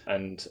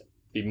 and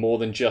be more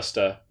than just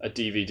a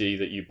DVD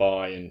that you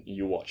buy and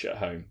you watch at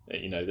home.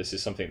 This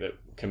is something that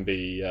can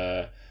be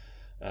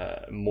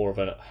more of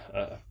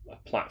a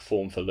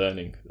platform for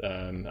learning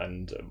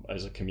and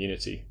as a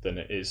community than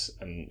it is,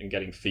 and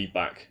getting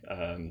feedback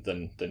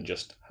than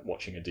just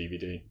watching a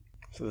DVD.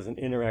 So there's an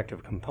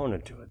interactive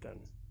component to it then.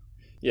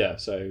 Yeah,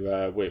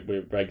 so we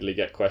regularly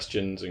get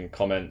questions and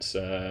comments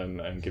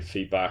and give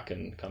feedback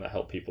and kind of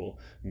help people,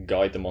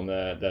 guide them on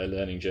their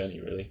learning journey,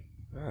 really.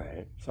 All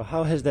right. So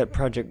how has that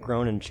project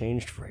grown and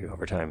changed for you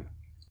over time?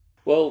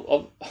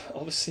 Well,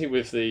 obviously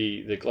with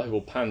the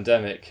global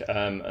pandemic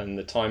and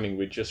the timing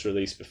we just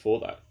released before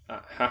that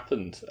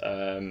happened,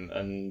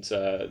 and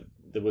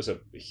there was a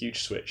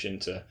huge switch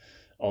into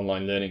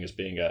online learning as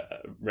being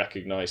a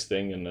recognised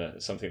thing and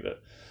something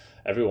that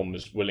everyone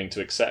was willing to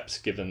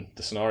accept, given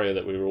the scenario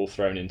that we were all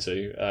thrown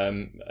into,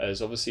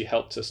 has obviously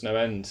helped us no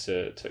end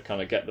to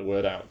kind of get the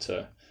word out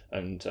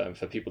and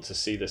for people to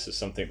see this as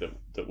something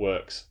that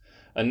works.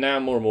 And now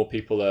more and more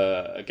people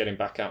are getting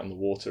back out on the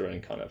water,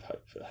 and kind of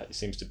it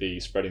seems to be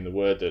spreading the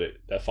word that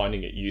they're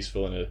finding it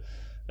useful and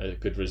a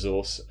good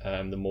resource.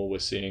 The more we're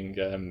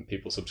seeing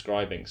people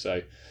subscribing,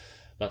 so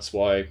that's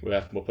why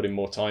we're putting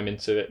more time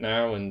into it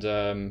now, and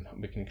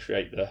we can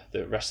create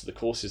the rest of the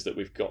courses that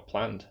we've got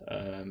planned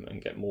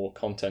and get more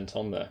content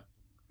on there.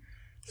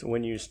 So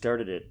when you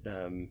started it,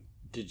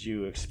 did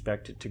you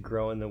expect it to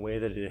grow in the way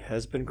that it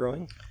has been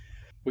growing?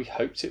 We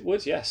hoped it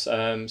would, yes.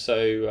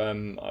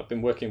 So I've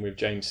been working with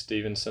James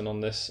Stevenson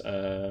on this.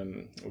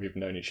 We've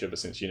known each other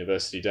since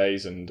university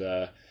days, and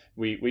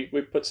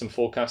we put some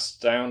forecasts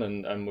down,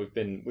 and we've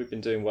been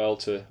doing well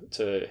to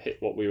hit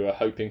what we were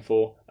hoping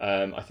for.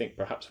 I think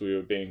perhaps we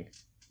were being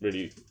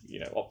really,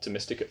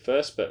 optimistic at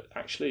first, but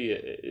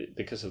actually,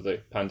 because of the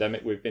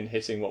pandemic, we've been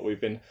hitting what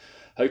we've been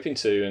hoping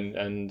to,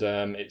 and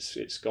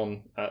it's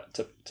gone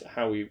to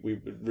how we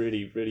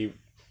really, really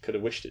could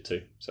have wished it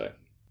to.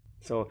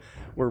 So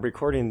we're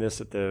recording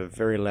this at the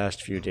very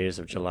last few days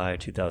of July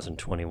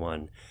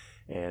 2021.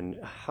 And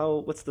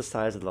what's the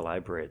size of the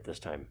library at this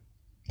time?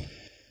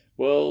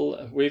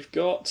 Well, we've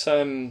got,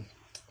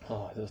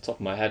 at the top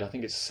of my head, I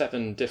think it's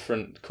 7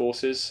 different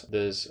courses.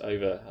 There's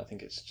over, I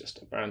think it's just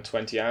around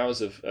 20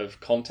 hours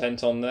of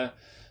content on there.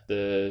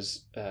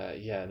 There's,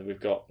 we've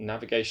got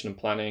navigation and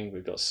planning,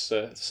 we've got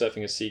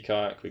surfing a sea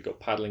kayak, we've got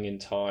paddling in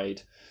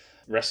tide,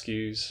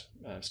 rescues,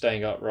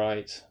 staying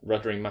upright,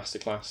 ruddering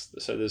masterclass.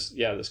 So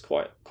there's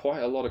quite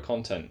a lot of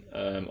content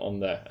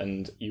on there,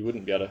 and you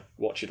wouldn't be able to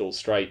watch it all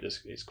straight.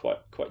 It's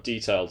quite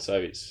detailed,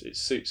 so it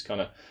suits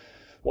kind of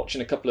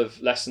watching a couple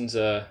of lessons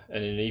in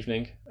an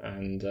evening,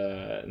 and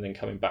then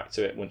coming back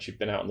to it once you've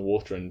been out on the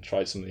water and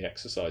tried some of the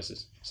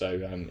exercises. So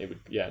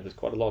there's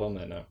quite a lot on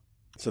there now.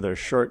 So they're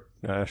short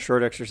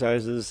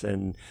exercises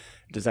and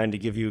designed to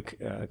give you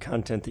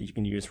content that you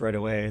can use right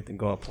away, then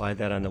go apply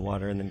that on the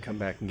water, and then come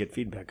back and get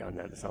feedback on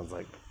that, it sounds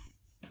like.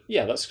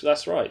 Yeah,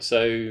 that's right.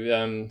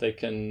 So they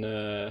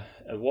can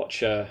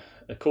watch a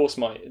course.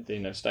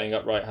 Staying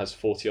upright has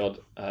 40 odd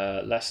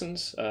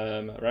lessons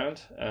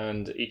around,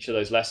 and each of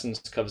those lessons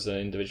covers an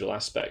individual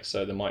aspect.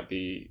 So there might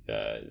be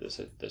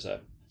there's a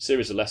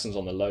series of lessons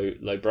on the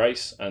low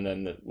brace, and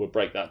then we'll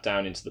break that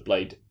down into the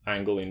blade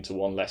angle into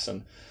one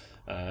lesson.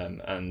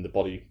 And the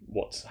body,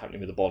 what's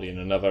happening with the body in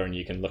another, and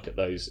you can look at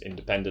those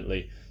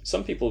independently.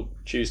 Some people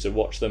choose to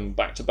watch them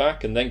back to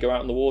back and then go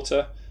out in the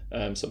water.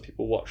 Some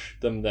people watch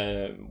them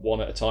then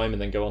one at a time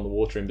and then go on the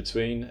water in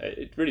between.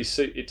 It really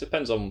it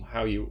depends on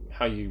how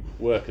you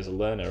work as a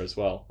learner as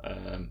well.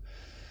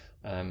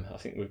 I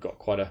think we've got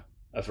quite a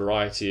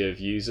variety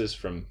of users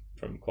from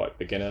quite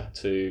beginner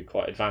to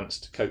quite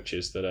advanced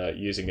coaches that are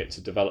using it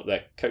to develop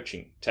their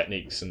coaching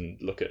techniques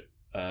and look at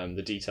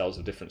the details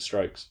of different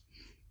strokes.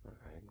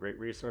 Great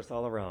resource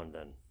all around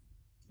then.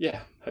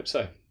 Yeah, hope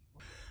so.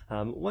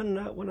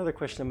 One other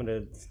question I'm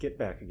going to get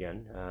back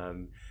again.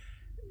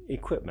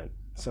 Equipment.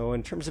 So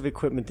in terms of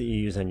equipment that you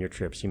use on your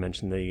trips, you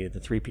mentioned the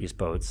 3-piece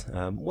boats.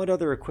 What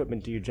other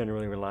equipment do you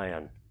generally rely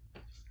on?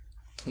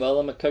 Well,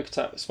 I'm a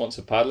Kokatat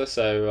sponsored paddler,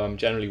 so I'm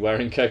generally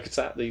wearing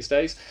Kokatat these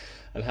days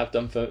and have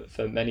done for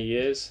many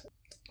years.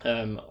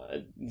 It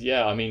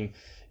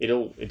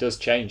does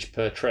change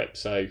per trip.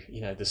 So,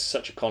 there's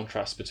such a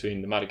contrast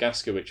between the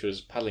Madagascar, which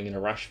was paddling in a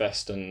rash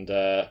vest, and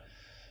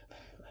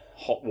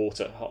hot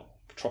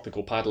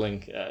tropical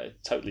paddling,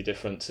 totally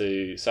different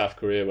to South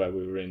Korea, where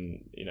we were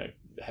in,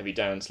 heavy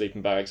down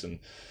sleeping bags and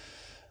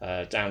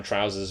down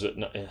trousers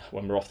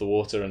when we're off the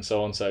water and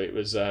so on. So it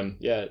was,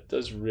 it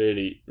does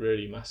really,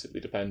 really massively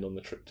depend on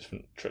the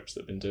different trips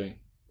that I've been doing.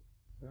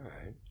 All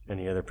right.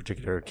 Any other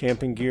particular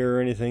camping gear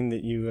or anything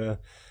that you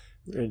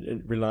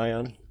rely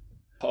on?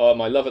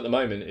 My love at the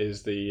moment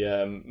is the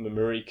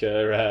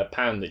Marika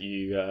pan that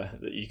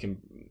you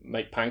can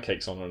make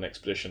pancakes on an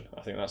expedition.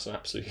 I think that's an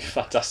absolutely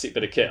fantastic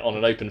bit of kit on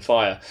an open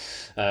fire.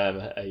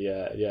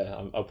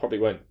 I probably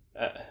won't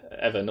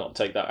ever not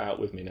take that out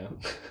with me now.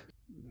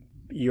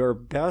 Your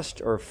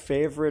best or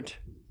favorite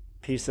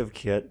piece of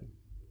kit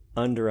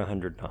under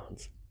 100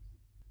 pounds?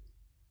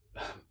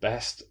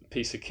 Best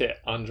piece of kit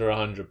under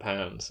 100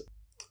 pounds.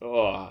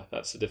 Oh,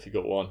 that's a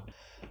difficult one.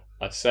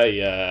 I'd say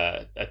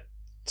a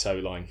tow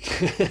line.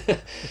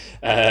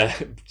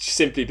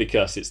 Simply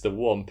because it's the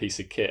one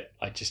piece of kit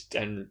I just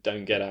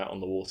don't get out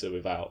on the water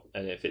without,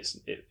 and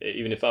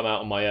even if I'm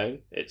out on my own,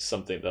 it's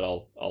something that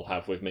I'll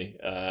have with me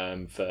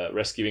for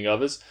rescuing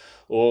others,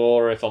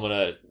 or if I'm on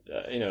a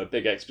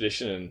big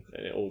expedition and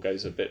it all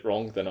goes a bit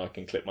wrong, then I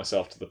can clip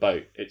myself to the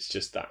boat. It's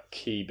just that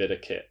key bit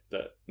of kit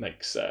that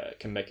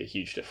can make a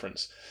huge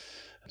difference.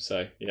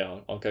 So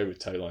I'll go with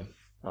tow line.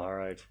 All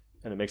right.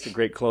 And it makes a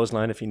great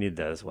clothesline if you need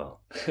that as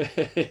well.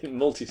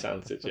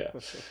 Multi-talented, yeah.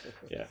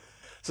 Yeah.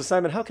 So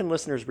Simon, how can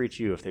listeners reach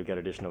you if they've got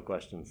additional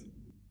questions?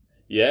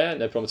 Yeah,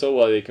 no problem at all.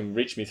 Well, they can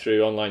reach me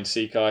through Online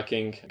Sea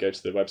Kayaking. Go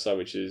to the website,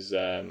 which is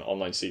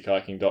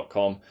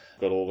onlineseakayaking.com.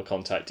 Got all the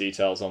contact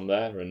details on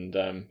there, and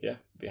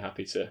be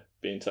happy to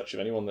be in touch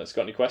with anyone that's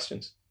got any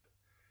questions.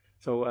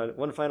 So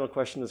one final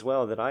question as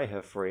well that I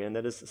have for you, and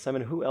that is,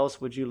 Simon, who else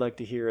would you like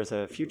to hear as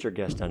a future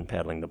guest on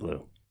Paddling the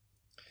Blue?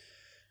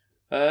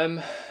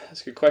 That's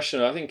a good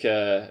question. I think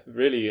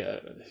really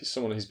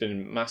someone who's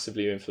been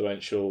massively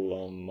influential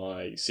on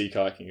my sea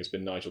kayaking has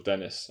been Nigel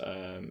Dennis.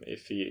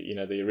 If he,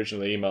 the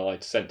original email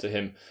I'd sent to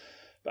him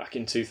back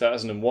in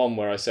 2001,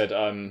 where I said,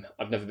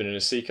 I've never been in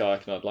a sea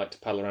kayak and I'd like to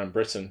paddle around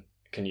Britain.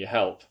 Can you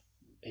help?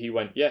 He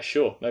went, yeah,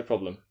 sure, no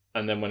problem.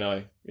 And then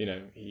when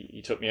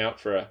he took me out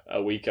for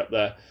a week up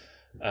there,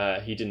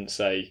 he didn't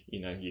say,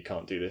 you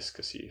can't do this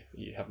because you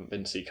haven't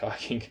been sea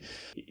kayaking.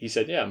 He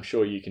said, yeah, I'm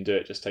sure you can do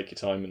it. Just take your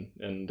time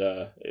and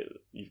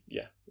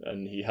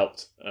he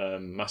helped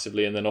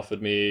massively, and then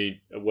offered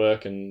me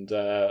work, and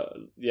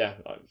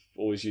I've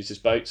always used his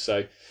boat,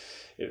 so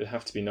it would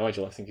have to be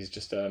Nigel. I think he's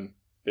just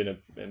been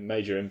a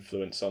major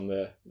influence on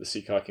the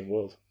sea kayaking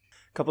world.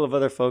 couple of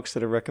other folks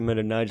that have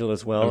recommended Nigel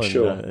as well. I'm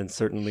sure. And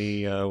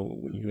certainly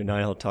you and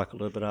I will talk a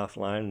little bit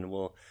offline, and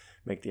we'll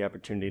make the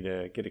opportunity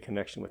to get a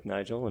connection with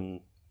Nigel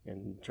and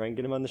try and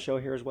get him on the show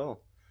here as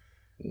well.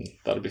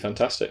 That'll be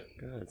fantastic.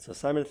 Good. So,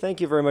 Simon,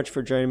 thank you very much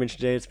for joining me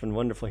today. It's been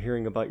wonderful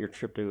hearing about your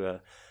trip to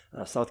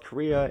South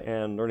Korea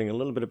and learning a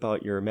little bit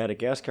about your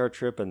Madagascar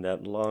trip and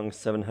that long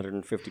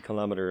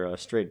 750-kilometer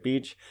straight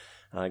beach.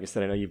 Like I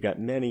said, I know you've got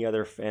many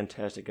other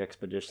fantastic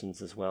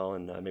expeditions as well,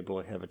 and maybe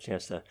we'll have a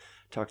chance to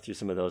talk through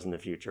some of those in the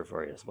future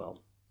for you as well.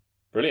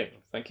 Brilliant.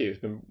 Thank you. It's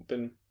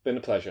been a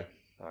pleasure.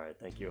 All right.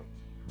 Thank you.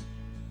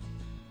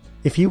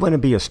 If you want to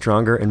be a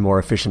stronger and more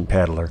efficient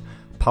paddler,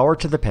 Power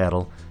to the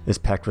Paddle is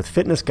packed with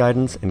fitness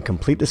guidance and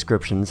complete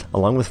descriptions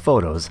along with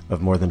photos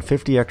of more than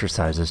 50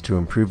 exercises to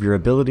improve your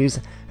abilities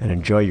and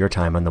enjoy your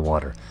time on the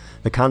water.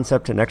 The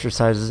concept and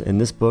exercises in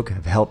this book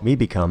have helped me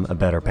become a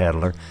better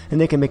paddler, and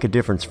they can make a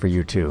difference for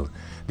you too.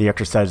 The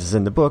exercises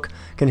in the book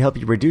can help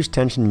you reduce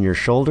tension in your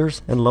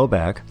shoulders and low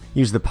back,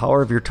 use the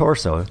power of your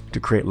torso to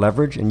create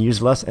leverage and use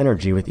less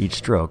energy with each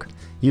stroke,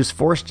 use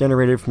force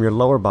generated from your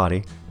lower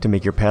body to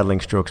make your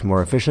paddling strokes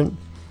more efficient,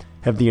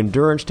 have the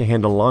endurance to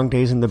handle long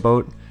days in the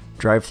boat,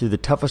 drive through the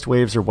toughest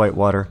waves or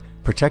whitewater,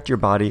 protect your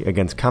body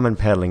against common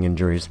paddling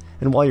injuries,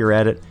 and while you're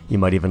at it, you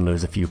might even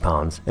lose a few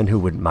pounds, and who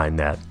wouldn't mind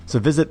that? So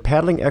visit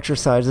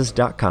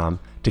paddlingexercises.com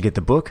to get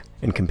the book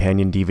and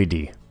companion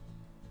DVD.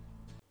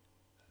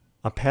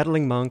 A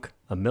paddling monk,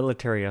 a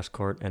military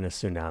escort, and a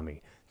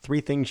tsunami.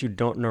 3 things you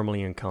don't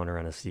normally encounter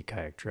on a sea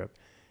kayak trip.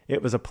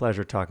 It was a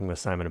pleasure talking with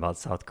Simon about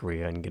South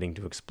Korea and getting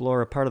to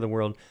explore a part of the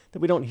world that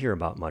we don't hear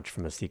about much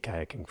from a sea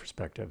kayaking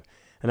perspective.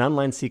 And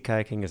online sea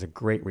kayaking is a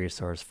great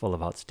resource full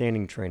of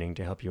outstanding training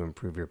to help you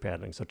improve your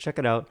paddling. So check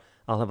it out.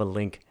 I'll have a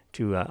link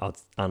to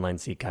online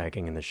sea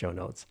kayaking in the show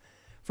notes.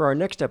 For our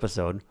next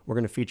episode, we're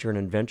going to feature an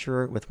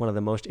adventurer with one of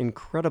the most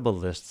incredible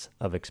lists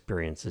of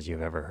experiences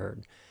you've ever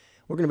heard.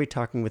 We're going to be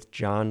talking with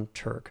John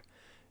Turk.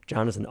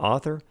 John is an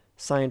author,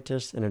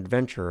 scientist, and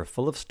adventurer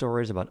full of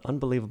stories about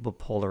unbelievable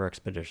polar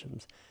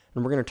expeditions.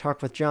 And we're going to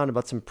talk with John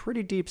about some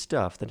pretty deep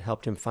stuff that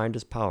helped him find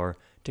his power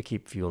to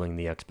keep fueling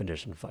the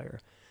expedition fire.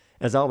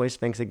 As always,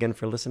 thanks again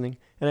for listening,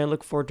 and I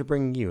look forward to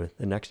bringing you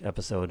the next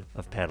episode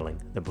of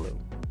Paddling the Blue.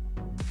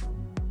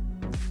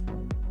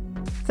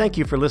 Thank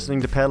you for listening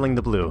to Paddling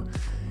the Blue.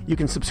 You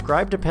can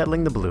subscribe to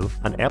Paddling the Blue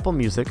on Apple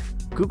Music,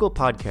 Google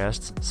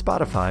Podcasts,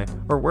 Spotify,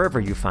 or wherever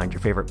you find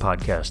your favorite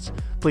podcasts.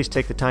 Please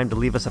take the time to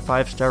leave us a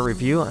 5-star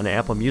review on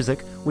Apple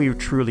Music. We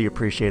truly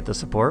appreciate the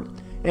support.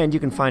 And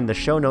you can find the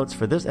show notes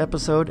for this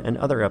episode and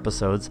other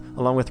episodes,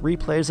 along with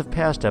replays of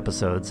past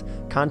episodes,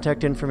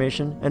 contact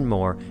information, and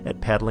more at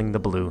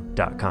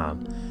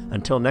paddlingtheblue.com.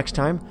 Until next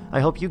time,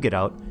 I hope you get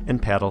out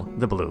and paddle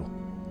the blue.